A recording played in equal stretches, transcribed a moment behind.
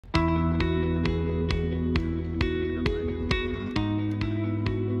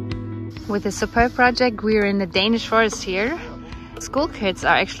With the Superb project, we're in the Danish forest here. School kids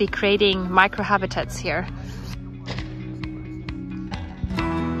are actually creating microhabitats here.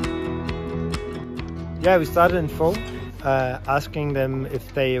 Yeah, we started in fall, asking them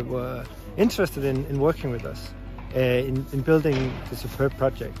if they were interested in working with us in building the Superb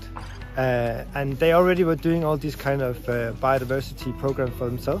project. And they already were doing all these kind of biodiversity programs for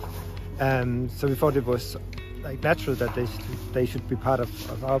themselves. So we thought it was like natural that they should be part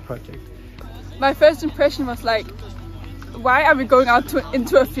of our project. My first impression was like, why are we going out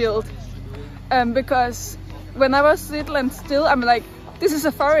into a field? Because when I was little and still, I'm like, this is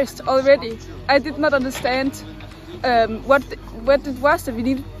a forest already. I did not understand what it was that we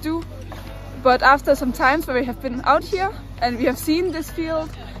needed to do. But after some times where we have been out here and we have seen this field,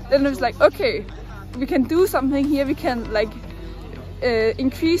 then it was like, okay, we can do something here. We can like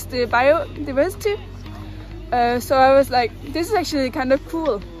increase the biodiversity. So I was like, this is actually kind of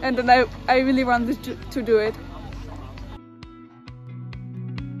cool, and then I really wanted to do it.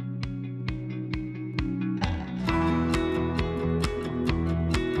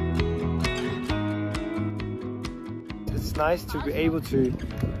 It's nice to be able to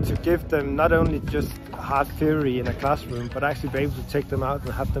give them not only just hard theory in a classroom, but actually be able to take them out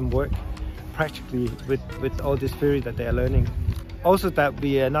and have them work practically with all this theory that they are learning. Also that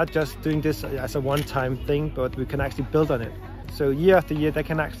we are not just doing this as a one-time thing, but we can actually build on it. So year after year they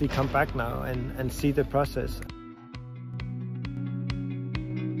can actually come back now and see the process.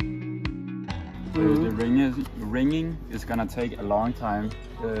 The ringing is gonna take a long time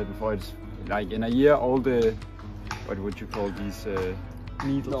before it's like in a year all the, what would you call these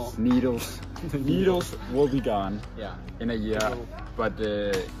needles? The needles will be gone in a year, but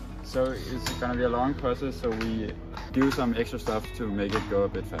so it's gonna be a long process, so we do some extra stuff to make it go a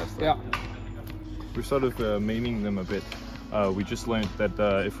bit faster. Yeah. We're sort of maiming them a bit. We just learned that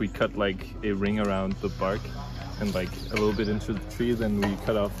if we cut like a ring around the bark and like a little bit into the tree, then we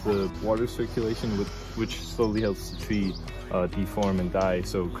cut off the water circulation, which slowly helps the tree deform and die,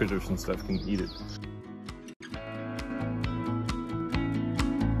 so critters and stuff can eat it.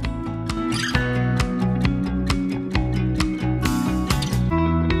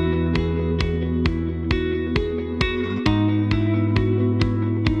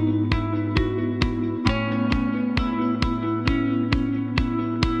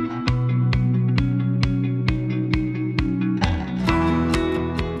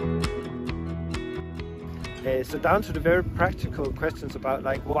 So down to the very practical questions about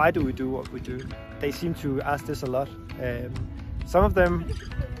like, why do we do what we do? They seem to ask this a lot. Some of them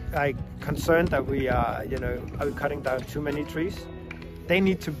like concerned that we are, are we cutting down too many trees? They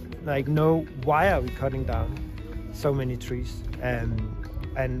need to like know why are we cutting down so many trees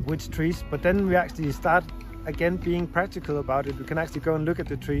and which trees. But then we actually start again being practical about it. We can actually go and look at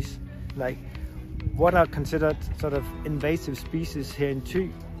the trees, like what are considered sort of invasive species here in Thy.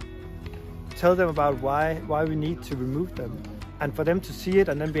 Tell them about why we need to remove them, and for them to see it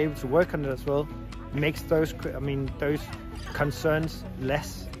and then be able to work on it as well makes those concerns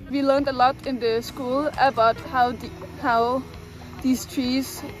less. We learned a lot in the school about how these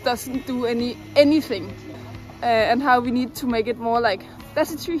trees doesn't do anything, and how we need to make it more like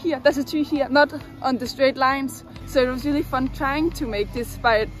there's a tree here, there's a tree here, not on the straight lines. So it was really fun trying to make this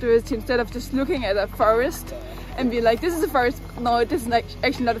biodiversity instead of just looking at a forest and be like, this is a forest. No, this is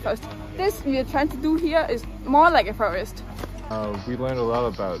actually not a forest. This we are trying to do here is more like a forest. We learned a lot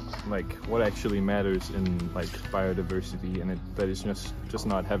about like what actually matters in like biodiversity, and that is just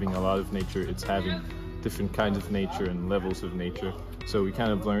not having a lot of nature, it's having different kinds of nature and levels of nature. So we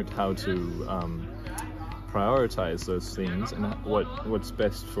kind of learned how to prioritize those things and what's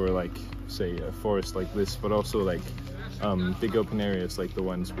best for like say a forest like this, but also like big open areas like the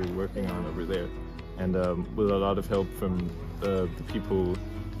ones we're working on over there. And with a lot of help from the people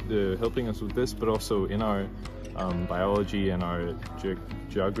helping us with this, but also in our biology and our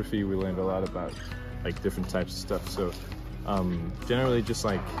geography, we learned a lot about like different types of stuff. So generally just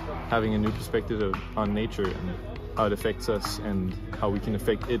like having a new perspective on nature and how it affects us and how we can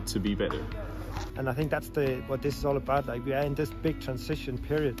affect it to be better. And I think that's what this is all about. Like we are in this big transition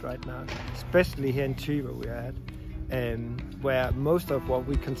period right now, especially here in Thy where we are at, where most of what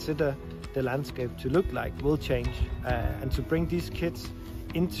we consider the landscape to look like will change, and to bring these kids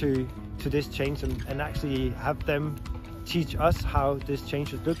into this change and actually have them teach us how this change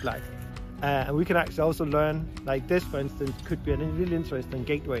should look like. And we can actually also learn, like this for instance could be a really interesting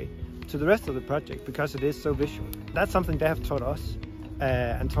gateway to the rest of the project because it is so visual. That's something they have taught us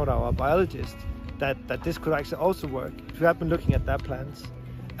and taught our biologists, that this could actually also work. We have been looking at their plants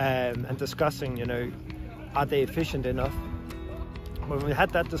and discussing, are they efficient enough? when we had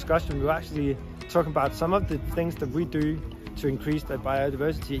that discussion, we were actually talking about some of the things that we do to increase the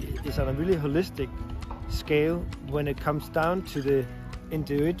biodiversity is on a really holistic scale when it comes down to the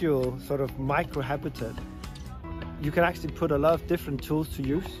individual sort of micro-habitat. You can actually put a lot of different tools to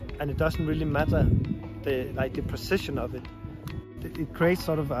use, and it doesn't really matter the precision of it. It creates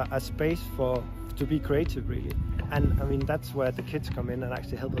sort of a space to be creative, really. And I mean, that's where the kids come in and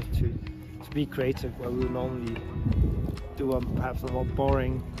actually help us to be creative, where we would normally do perhaps a more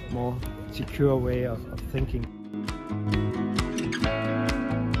boring, more secure way of thinking.